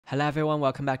Hello everyone,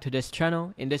 welcome back to this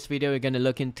channel. In this video, we're going to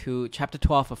look into Chapter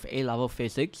 12 of A-Level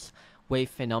Physics, Wave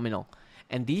Phenomenon.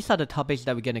 And these are the topics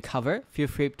that we're going to cover. Feel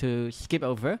free to skip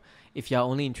over if you're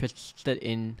only interested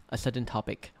in a certain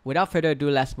topic. Without further ado,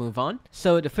 let's move on.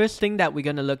 So the first thing that we're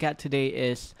going to look at today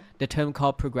is the term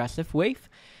called progressive wave.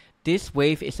 This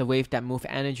wave is a wave that moves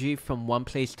energy from one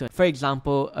place to another. For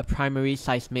example, a primary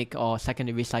seismic or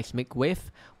secondary seismic wave,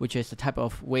 which is a type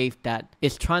of wave that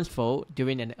is transferred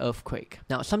during an earthquake.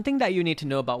 Now, something that you need to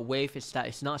know about wave is that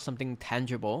it's not something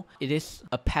tangible. It is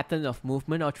a pattern of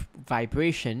movement or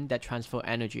vibration that transfer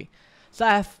energy. So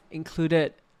I have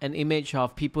included an image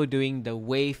of people doing the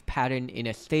wave pattern in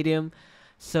a stadium.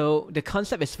 So the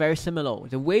concept is very similar.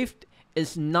 The wave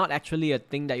is not actually a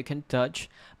thing that you can touch,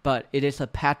 but it is a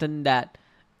pattern that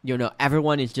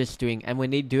everyone is just doing, and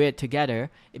when they do it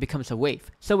together, it becomes a wave.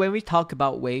 So when we talk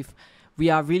about wave, we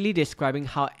are really describing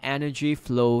how energy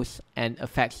flows and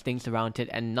affects things around it,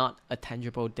 and not a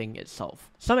tangible thing itself.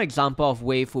 Some example of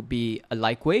wave would be a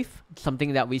light wave,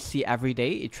 something that we see every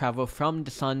day. It travels from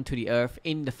the sun to the earth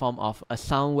in the form of a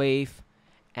sound wave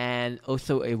and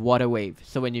also a water wave.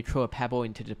 So when you throw a pebble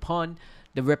into the pond,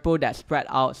 the ripple that spread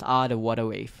out are the water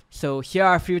wave. So here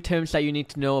are a few terms that you need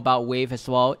to know about wave as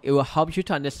well. It will help you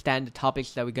to understand the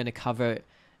topics that we're going to cover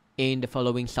in the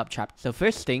following subchapter. So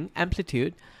first thing,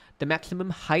 amplitude, the maximum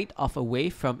height of a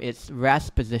wave from its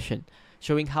rest position,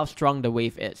 showing how strong the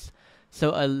wave is.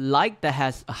 So a light that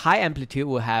has a high amplitude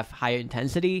will have higher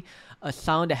intensity. A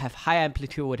sound that has high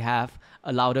amplitude would have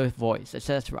a louder voice,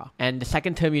 etc. And the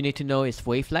second term you need to know is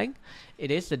wavelength. It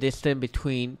is the distance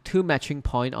between two matching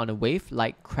points on a wave,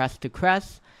 like crest to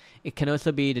crest. It can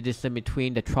also be the distance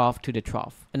between the trough to the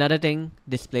trough. Another thing,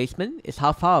 displacement, is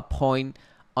how far a point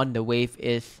on the wave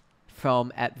is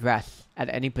from at rest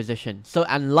at any position. So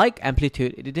unlike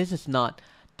amplitude, this is not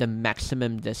the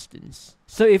maximum distance.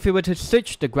 So if we were to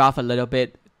switch the graph a little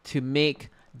bit to make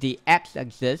the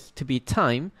x-axis to be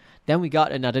time, then we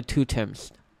got another two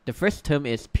terms. The first term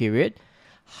is period.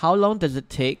 How long does it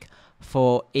take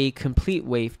for a complete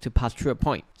wave to pass through a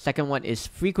point? Second one is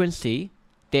frequency.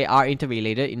 They are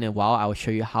interrelated. In a while, I will show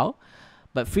you how.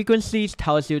 But frequency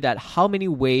tells you that how many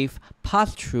waves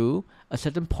pass through a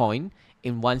certain point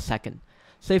in 1 second.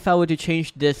 So if I were to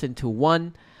change this into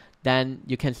 1, then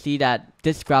you can see that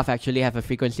this graph actually have a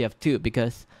frequency of 2,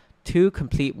 because 2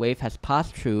 complete waves has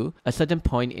passed through a certain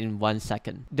point in 1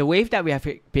 second. The wave that we have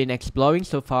been exploring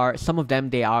so far, some of them,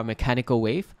 they are mechanical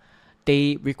wave.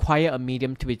 They require a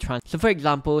medium to be transferred. So for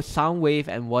example, sound wave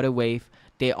and water wave,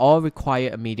 they all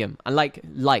require a medium. Unlike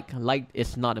light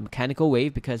is not a mechanical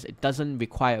wave because it doesn't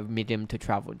require a medium to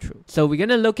travel through. So we're going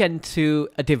to look into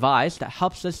a device that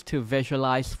helps us to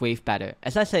visualize wave better.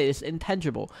 As I said, it's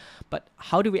intangible, but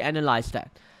how do we analyze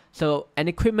that? So an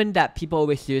equipment that people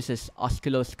always use is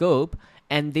oscilloscope,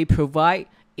 and they provide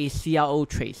a CRO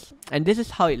trace. And this is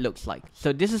how it looks like.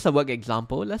 So this is a work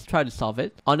example. Let's try to solve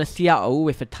it. On a CRO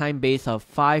with a time base of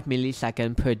 5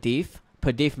 milliseconds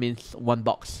per diff means 1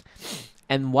 box,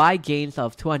 and Y gains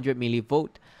of 200 millivolt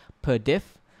per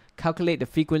diff, calculate the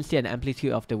frequency and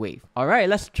amplitude of the wave. Alright,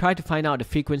 let's try to find out the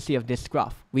frequency of this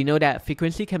graph. We know that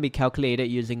frequency can be calculated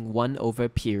using 1 over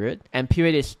period, and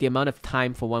period is the amount of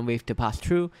time for one wave to pass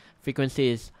through. Frequency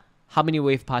is how many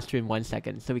waves pass through in 1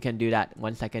 second. So we can do that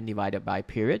 1 second divided by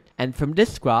period. And from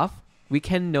this graph, we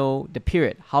can know the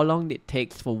period, how long it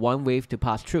takes for one wave to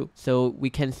pass through. So we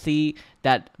can see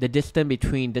that the distance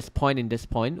between this point and this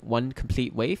point, one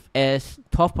complete wave, is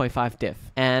 12.5 diff.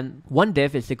 And 1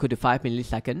 diff is equal to 5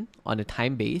 milliseconds on the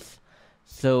time base.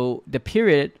 So the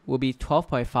period will be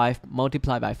 12.5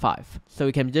 multiplied by 5. So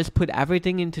we can just put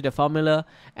everything into the formula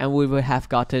and we will have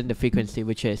gotten the frequency,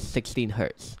 which is 16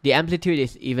 Hertz. The amplitude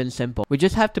is even simple. We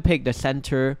just have to pick the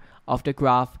center of the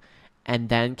graph and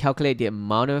then calculate the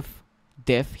amount of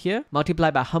diff here,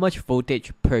 multiplied by how much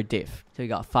voltage per diff. So we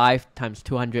got 5 times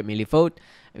 200 millivolt,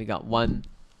 and we got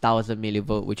 1000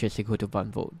 millivolt, which is equal to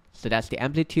 1 volt. So that's the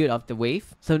amplitude of the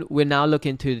wave. So we'll now look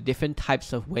into the different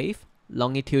types of wave: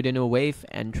 longitudinal wave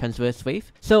and transverse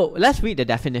wave. So let's read the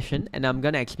definition, and I'm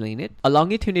going to explain it. A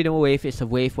longitudinal wave is a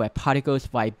wave where particles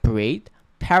vibrate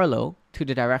parallel to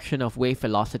the direction of wave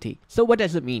velocity. So what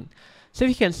does it mean? So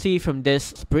you can see from this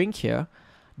spring here,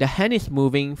 the hand is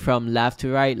moving from left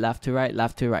to right, left to right,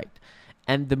 left to right.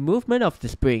 And the movement of the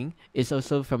spring is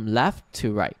also from left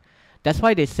to right. That's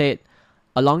why they said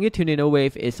a longitudinal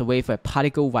wave is a wave where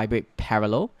particles vibrate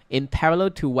in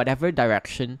parallel to whatever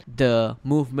direction the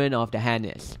movement of the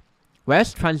hand is.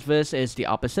 Whereas transverse is the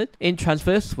opposite. In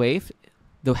transverse wave,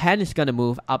 the hand is going to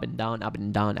move up and down, up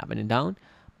and down, up and down.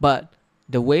 But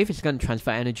the wave is going to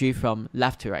transfer energy from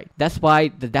left to right. That's why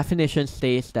the definition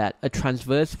states that a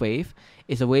transverse wave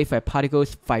is a wave where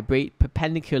particles vibrate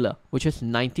perpendicular, which is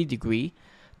 90 degrees,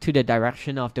 to the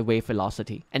direction of the wave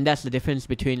velocity. And that's the difference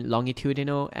between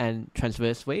longitudinal and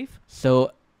transverse wave.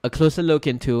 So a closer look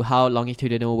into how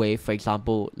longitudinal wave, for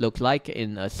example, look like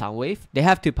in a sound wave. They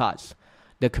have two parts.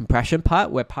 The compression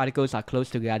part, where particles are close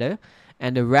together,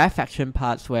 and the rarefaction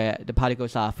parts, where the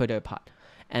particles are further apart.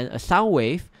 And a sound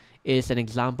wave is an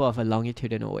example of a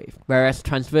longitudinal wave. Whereas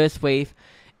transverse wave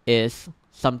is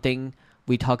something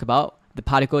we talk about. The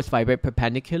particles vibrate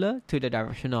perpendicular to the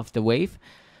direction of the wave,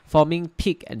 forming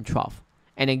peak and trough.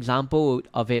 An example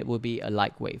of it would be a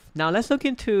light wave. Now let's look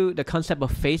into the concept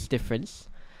of phase difference.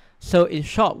 So in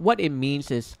short, what it means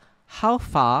is how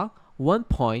far one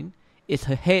point is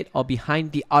ahead or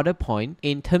behind the other point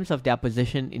in terms of their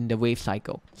position in the wave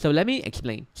cycle. So let me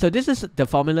explain. So this is the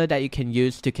formula that you can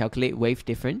use to calculate wave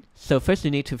difference. So first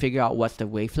you need to figure out what's the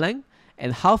wavelength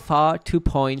and how far 2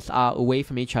 points are away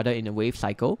from each other in a wave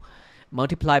cycle,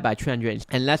 multiplied by 300.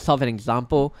 And let's solve an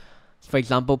example. For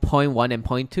example, point 1 and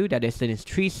point 2, that distance is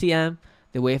 3 cm,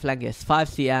 the wavelength is 5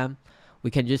 cm.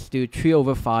 We can just do 3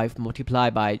 over 5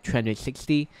 multiplied by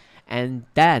 360, and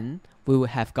then we will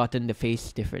have gotten the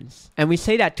phase difference. And we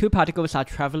say that two particles are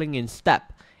traveling in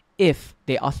step if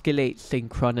they oscillate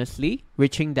synchronously,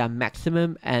 reaching their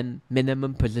maximum and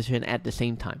minimum position at the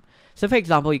same time. So for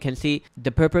example, you can see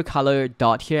the purple color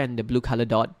dot here and the blue color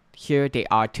dot here, they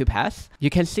are two paths.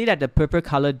 You can see that the purple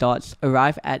color dots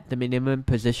arrive at the minimum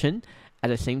position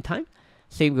at the same time.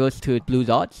 Same goes to blue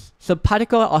dots. So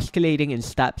particles oscillating in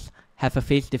steps have a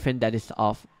phase difference that is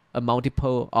of a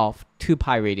multiple of 2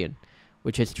 pi radian,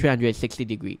 which is 360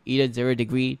 degrees, either 0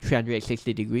 degree,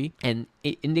 360 degree, and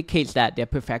it indicates that they're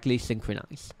perfectly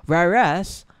synchronized.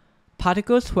 Whereas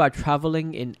particles who are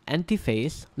traveling in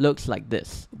antiphase looks like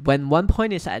this. When one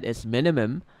point is at its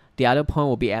minimum, the other point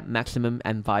will be at maximum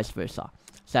and vice versa.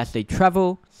 So as they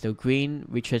travel, so green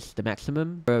reaches the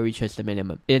maximum, red reaches the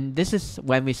minimum. And this is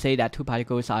when we say that two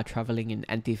particles are traveling in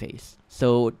antiphase.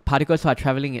 So particles who are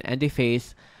traveling in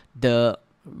antiphase, the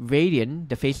radian,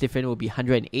 the phase difference will be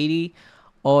 180,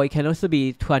 or it can also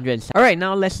be 270. Alright,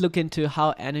 now let's look into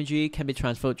how energy can be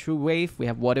transferred through wave. We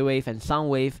have water wave and sound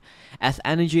wave. As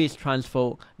energy is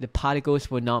transferred, the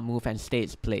particles will not move and stay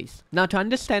its place. Now to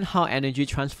understand how energy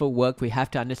transfer works, we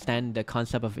have to understand the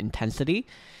concept of intensity.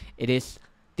 It is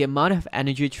the amount of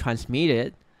energy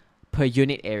transmitted per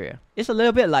unit area. It's a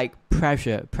little bit like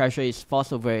pressure. Pressure is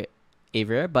force over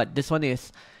area, but this one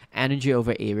is energy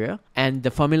over area, and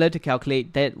the formula to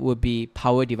calculate that would be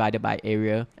power divided by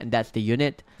area, and that's the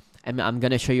unit. And I'm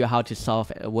going to show you how to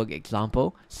solve a work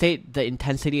example. Say the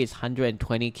intensity is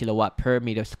 120 kilowatt per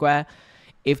meter square.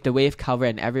 If the wave cover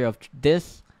an area of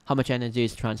this, how much energy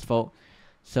is transferred?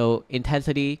 So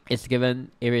intensity is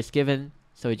given, area is given,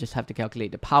 so we just have to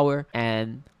calculate the power,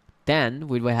 and then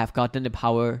we will have gotten the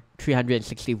power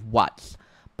 360 watts.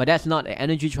 But that's not the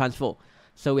energy transfer.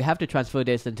 So we have to transfer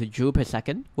this into joule per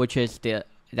second, which is the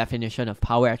definition of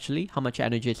power actually, how much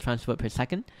energy is transferred per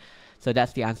second. So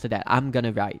that's the answer that I'm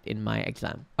gonna write in my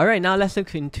exam. Alright, now let's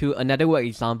look into another work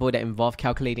example that involves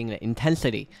calculating the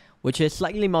intensity, which is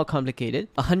slightly more complicated.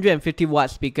 A 150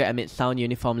 watt speaker emits sound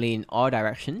uniformly in all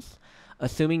directions.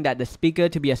 Assuming that the speaker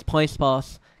to be a point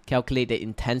source, calculate the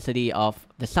intensity of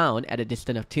the sound at a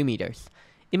distance of 2 meters.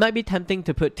 It might be tempting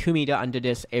to put 2 meters under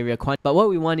this area quantity, but what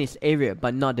we want is area,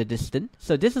 but not the distance.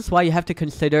 So this is why you have to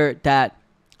consider that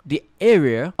the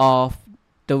area of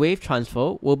the wave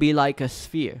transfer will be like a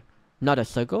sphere, not a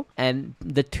circle. And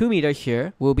the 2 meters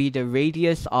here will be the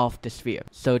radius of the sphere.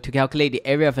 So to calculate the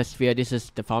area of a sphere, this is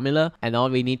the formula. And all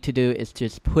we need to do is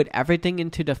just put everything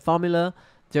into the formula.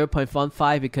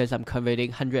 0.15 because I'm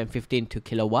converting 150 into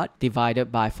kilowatt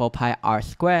divided by 4 pi r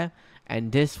square.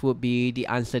 And this would be the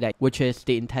answer, that which is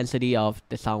the intensity of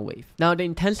the sound wave. Now the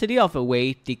intensity of a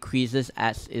wave decreases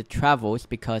as it travels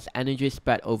because energy is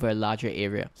spread over a larger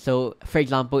area. So for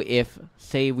example, if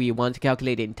say we want to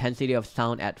calculate the intensity of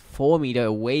sound at 4 meters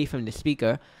away from the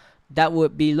speaker, that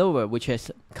would be lower, which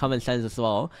is common sense as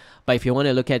well. But if you want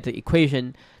to look at the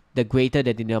equation, the greater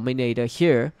the denominator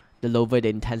here, the lower the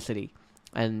intensity.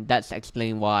 And that's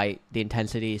explained why the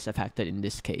intensity is affected in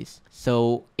this case.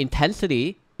 So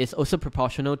intensity is also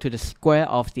proportional to the square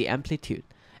of the amplitude,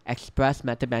 expressed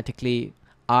mathematically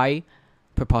I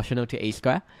proportional to a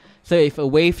square. So if a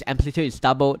wave's amplitude is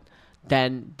doubled,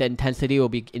 then the intensity will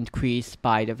be increased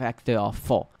by the factor of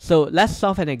 4. So let's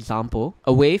solve an example.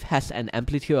 A wave has an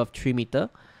amplitude of 3 meters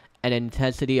and an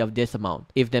intensity of this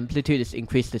amount. If the amplitude is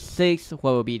increased to 6, what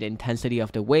will be the intensity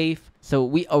of the wave? So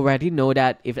we already know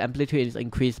that if amplitude is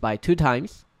increased by 2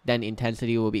 times, then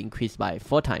intensity will be increased by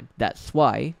 4 times. That's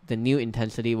why the new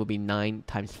intensity will be 9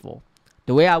 times 4.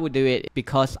 The way I would do it,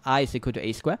 because I is equal to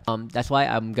a squared, that's why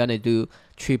I'm gonna do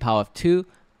 3 power of 2,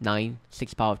 9,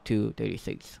 6 power of 2,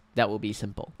 36. That will be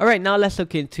simple. Alright, now let's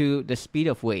look into the speed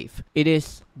of wave. It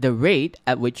is the rate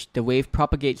at which the wave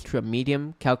propagates through a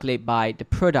medium calculated by the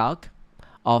product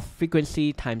of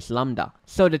frequency times lambda.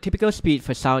 So the typical speed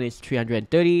for sound is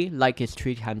 330, light is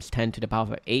 3 times 10 to the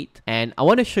power of 8. And I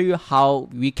want to show you how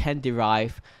we can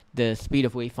derive the speed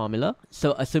of wave formula.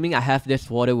 So assuming I have this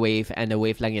water wave and the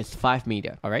wavelength is 5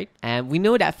 meters, alright? And we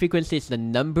know that frequency is the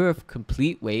number of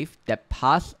complete waves that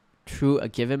pass through a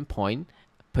given point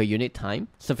per unit time.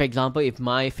 So for example, if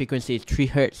my frequency is 3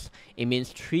 Hz, it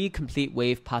means 3 complete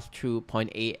waves pass through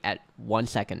point A at 1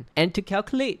 second. And to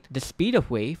calculate the speed of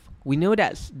wave, we know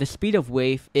that the speed of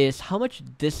wave is how much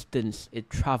distance it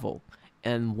travels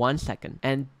in 1 second.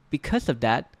 And because of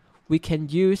that, we can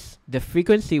use the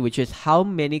frequency, which is how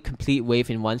many complete waves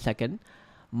in 1 second,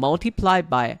 multiplied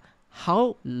by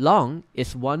how long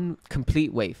is one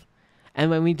complete wave. And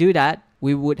when we do that,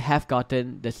 we would have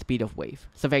gotten the speed of wave.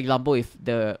 So for example, if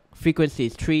the frequency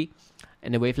is 3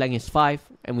 and the wavelength is 5,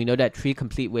 and we know that 3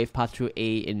 complete waves pass through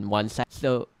A in 1 second,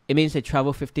 so it means they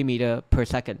travel 50 meters per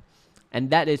second. And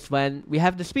that is when we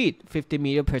have the speed. 50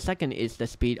 meters per second is the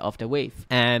speed of the wave.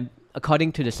 And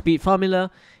according to the speed formula,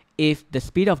 if the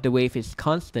speed of the wave is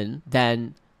constant,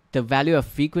 then the value of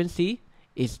frequency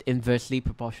is inversely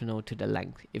proportional to the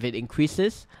length. If it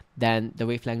increases, then the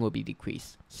wavelength will be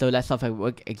decreased. So let's have a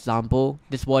work example.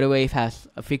 This water wave has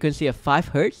a frequency of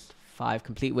 5 Hz, 5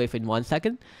 complete waves in 1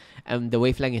 second, and the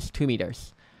wavelength is 2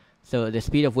 meters. So the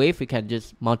speed of wave, we can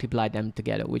just multiply them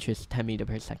together, which is 10 meters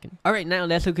per second. Alright, now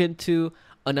let's look into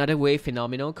another wave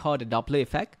phenomenon called the Doppler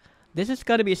effect. This is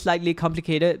going to be slightly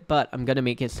complicated, but I'm going to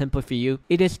make it simple for you.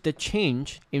 It is the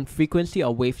change in frequency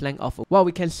or wavelength of... Well,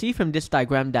 we can see from this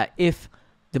diagram that if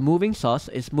the moving source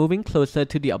is moving closer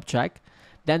to the object,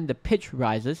 then the pitch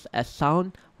rises as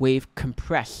sound wave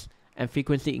compress and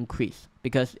frequency increase.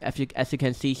 Because as you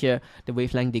can see here, the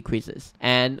wavelength decreases.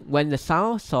 And when the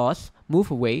sound source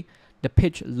moves away, the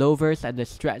pitch lowers at the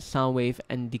stretched sound wave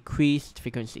and decreased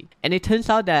frequency. And it turns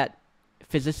out that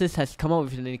physicists has come up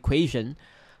with an equation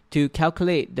to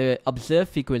calculate the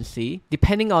observed frequency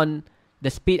depending on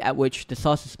the speed at which the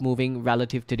source is moving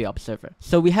relative to the observer.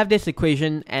 So we have this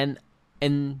equation, and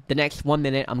in the next 1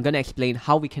 minute, I'm going to explain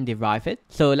how we can derive it.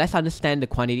 So let's understand the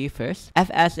quantity first.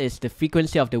 Fs is the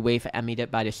frequency of the wave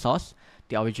emitted by the source,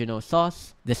 the original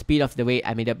source, the speed of the wave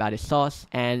emitted by the source,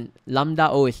 and lambda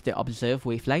O is the observed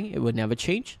wavelength. It will never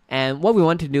change. And what we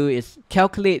want to do is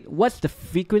calculate what's the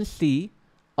frequency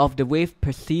of the wave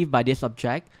perceived by this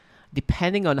object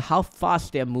depending on how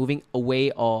fast they are moving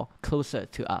away or closer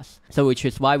to us. So which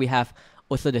is why we have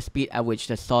also the speed at which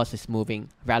the source is moving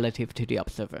relative to the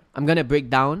observer. I'm going to break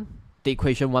down the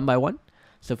equation one by one.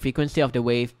 So frequency of the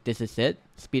wave, this is it.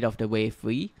 Speed of the wave,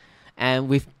 v. And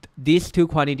with these two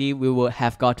quantities, we will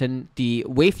have gotten the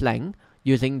wavelength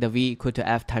using the v equal to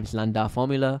f times lambda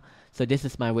formula. So this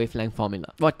is my wavelength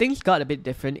formula. Well, things got a bit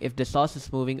different if the source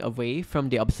is moving away from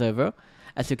the observer.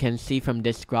 As you can see from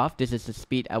this graph, this is the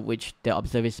speed at which the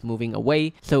observer is moving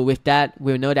away. So with that,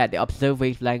 we'll know that the observed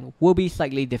wavelength will be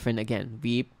slightly different again,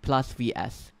 v plus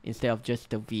vs instead of just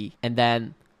the v. And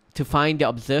then to find the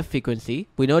observed frequency,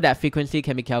 we know that frequency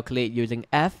can be calculated using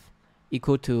f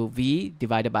equal to v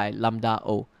divided by lambda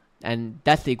o. And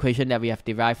that's the equation that we have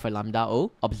derived for lambda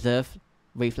o, observed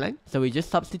wavelength. So we just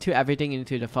substitute everything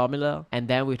into the formula, and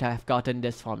then we have gotten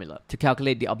this formula to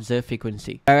calculate the observed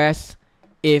frequency. Whereas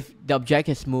if the object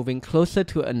is moving closer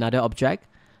to another object,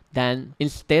 then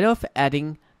instead of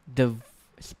adding the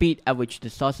speed at which the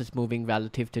source is moving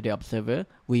relative to the observer,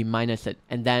 we minus it.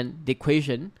 And then the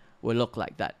equation will look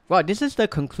like that. Well, this is the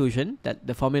conclusion, that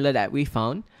the formula that we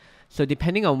found. So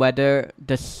depending on whether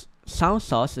the sound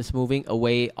source is moving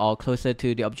away or closer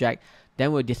to the object,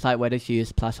 then we'll decide whether to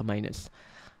use plus or minus.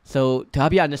 So to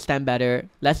help you understand better,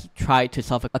 let's try to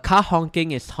solve a car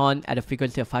honking its horn at a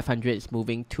frequency of 500 is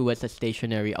moving towards a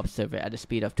stationary observer at the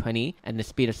speed of 20, and the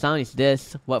speed of sound is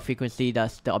this. What frequency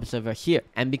does the observer hear?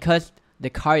 And because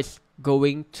the car is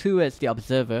going towards the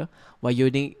observer, we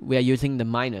are using the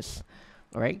minus,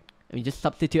 alright? And we just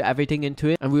substitute everything into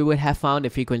it, and we would have found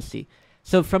the frequency.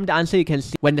 So from the answer, you can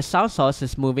see when the sound source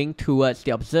is moving towards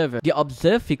the observer, the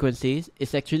observed frequency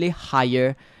is actually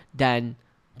higher than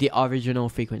the original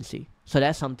frequency. So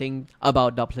that's something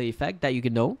about Doppler effect that you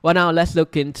can know. Well, now let's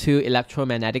look into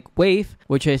electromagnetic wave,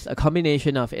 which is a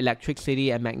combination of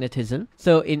electricity and magnetism.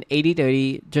 So in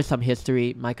 1830, just some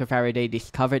history, Michael Faraday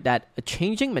discovered that a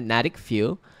changing magnetic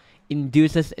field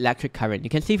induces electric current. You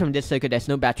can see from this circuit there's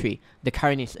no battery. The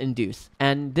current is induced.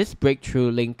 And this breakthrough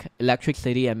linked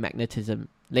electricity and magnetism,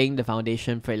 laying the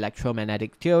foundation for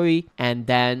electromagnetic theory. And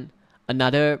then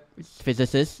another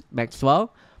physicist,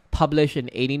 Maxwell, published in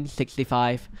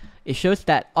 1865, it shows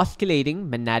that oscillating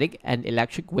magnetic and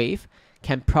electric wave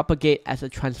can propagate as a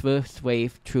transverse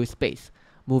wave through space,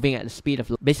 moving at the speed of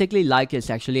light. Basically, light is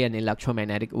actually an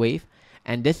electromagnetic wave,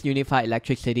 and this unified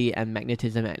electricity and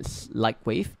magnetism as light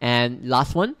wave. And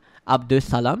last one, Abdus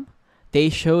Salam, they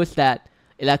shows that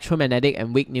electromagnetic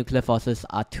and weak nuclear forces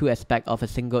are two aspects of a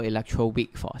single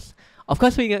electroweak force. Of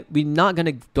course, we're not going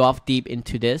to delve deep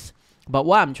into this, but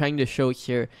what I'm trying to show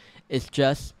here is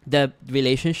just the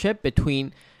relationship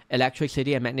between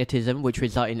electricity and magnetism, which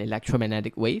result in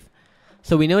electromagnetic wave.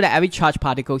 So we know that every charged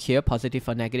particle here, positive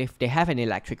or negative, they have an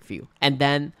electric field. And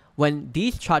then when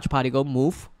these charged particles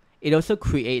move, it also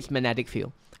creates magnetic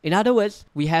field. In other words,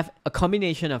 we have a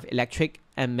combination of electric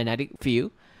and magnetic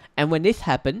field. And when this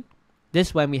happens, this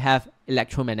is when we have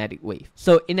electromagnetic wave.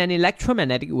 So in an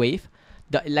electromagnetic wave,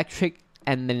 the electric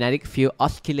and magnetic field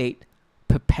oscillate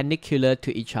perpendicular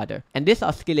to each other. And this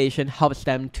oscillation helps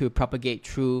them to propagate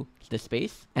through the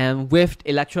space. And with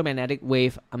electromagnetic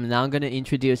wave, I'm now going to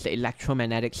introduce the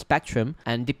electromagnetic spectrum.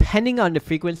 And depending on the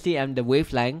frequency and the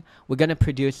wavelength, we're going to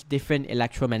produce different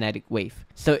electromagnetic wave.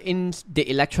 So in the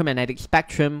electromagnetic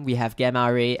spectrum, we have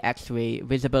gamma ray, X-ray,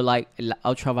 visible light,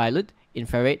 ultraviolet,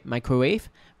 infrared, microwave,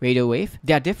 radio wave.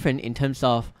 They are different in terms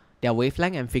of their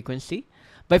wavelength and frequency.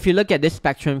 But if you look at this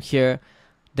spectrum here,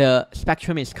 the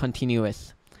spectrum is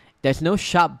continuous. There's no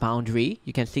sharp boundary.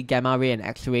 You can see gamma ray and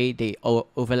X-ray, they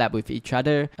overlap with each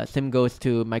other. Same goes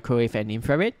to microwave and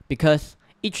infrared, because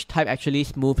each type actually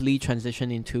smoothly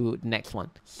transition into the next one.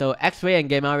 So X-ray and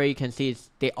gamma ray, you can see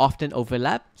they often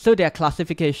overlap. So their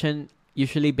classification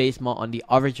usually based more on the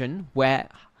origin, where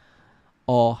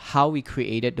or how we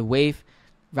created the wave,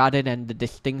 rather than the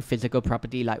distinct physical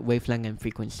property like wavelength and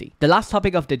frequency. The last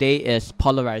topic of the day is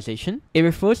polarization. It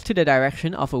refers to the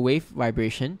direction of a wave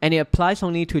vibration, and it applies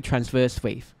only to transverse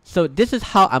wave. So this is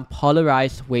how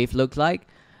unpolarized wave look like.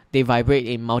 They vibrate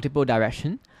in multiple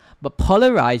directions, but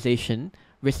polarization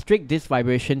restricts this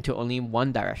vibration to only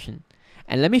one direction.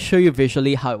 And let me show you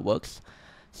visually how it works.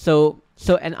 So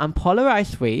an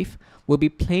unpolarized wave will be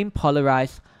plane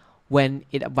polarized when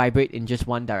it vibrates in just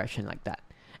one direction like that.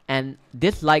 And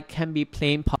this light can be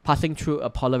plane passing through a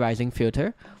polarizing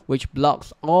filter, which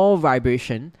blocks all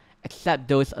vibration except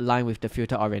those aligned with the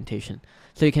filter orientation.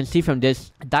 So you can see from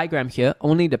this diagram here,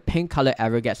 only the pink color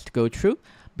arrow gets to go through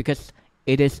because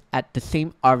it is at the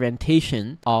same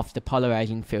orientation of the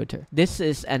polarizing filter. This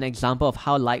is an example of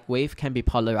how light wave can be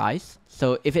polarized.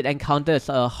 So if it encounters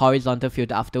a horizontal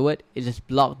filter afterward, it is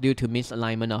blocked due to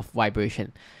misalignment of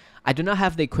vibration. I do not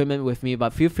have the equipment with me,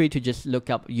 but feel free to just look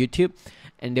up YouTube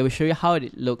and they will show you how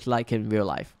it looks like in real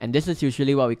life. And this is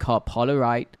usually what we call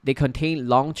polaroid. They contain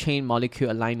long chain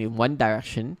molecules aligned in one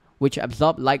direction, which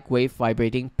absorb light wave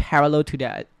vibrating parallel to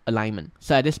their alignment.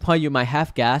 So at this point, you might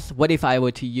have guessed, what if I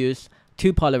were to use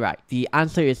two polaroid? The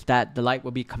answer is that the light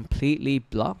will be completely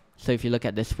blocked. So if you look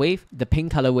at this wave, the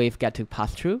pink color wave get to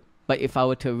pass through. But if I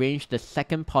were to arrange the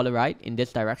second polaroid in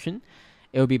this direction,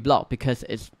 it will be blocked because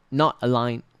it's not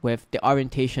aligned with the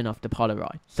orientation of the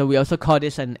polaroid. So we also call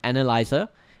this an analyzer.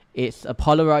 It's a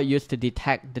polaroid used to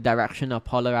detect the direction of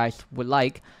polarized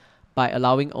light by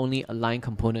allowing only aligned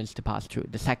components to pass through,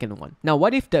 the second one. Now,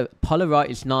 what if the polaroid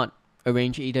is not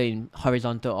arranged either in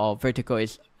horizontal or vertical,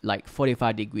 is like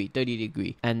 45 degree, 30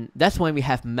 degree? And that's when we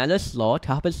have Mellor's law to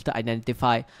help us to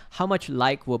identify how much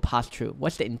light will pass through.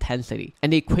 What's the intensity?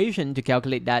 And the equation to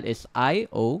calculate that is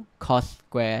I/O cos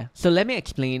square. So let me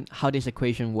explain how this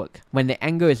equation works. When the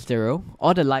angle is 0,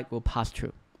 all the light will pass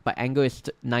through. But angle is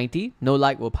 90, no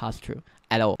light will pass through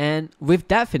at all. And with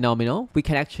that phenomenon, we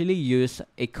can actually use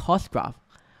a cos graph,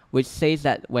 which says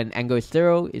that when angle is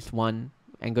 0 is 1,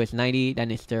 angle is 90,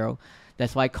 then it's 0.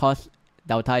 That's why cos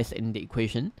delta is in the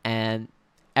equation. And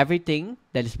everything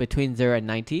that is between 0 and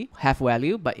 90 have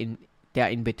value, but they are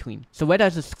in between. So where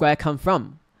does the square come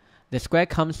from? The square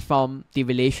comes from the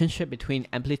relationship between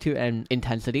amplitude and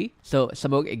intensity. So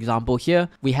some example here,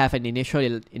 we have an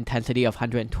initial intensity of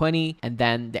 120 and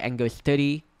then the angle is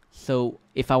 30. So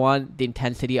if I want the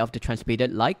intensity of the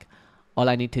transmitted light, all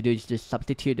I need to do is just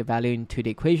substitute the value into the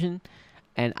equation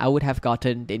and I would have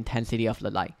gotten the intensity of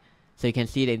the light. So you can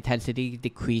see the intensity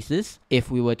decreases if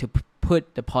we were to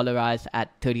put the polarized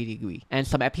at 30 degree. And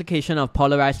some application of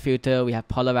polarized filter, we have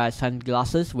polarized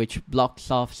sunglasses, which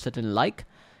blocks off certain light,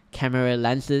 camera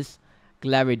lenses,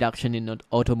 glare reduction in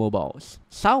automobiles.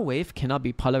 Sound wave cannot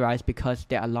be polarized because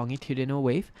they are longitudinal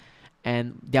wave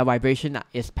and their vibration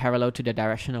is parallel to the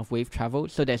direction of wave travel,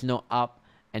 so there's no up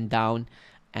and down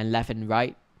and left and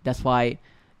right. That's why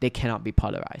they cannot be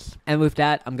polarized. And with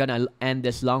that, I'm gonna end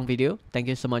this long video. Thank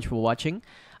you so much for watching.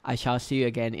 I shall see you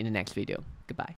again in the next video. Goodbye.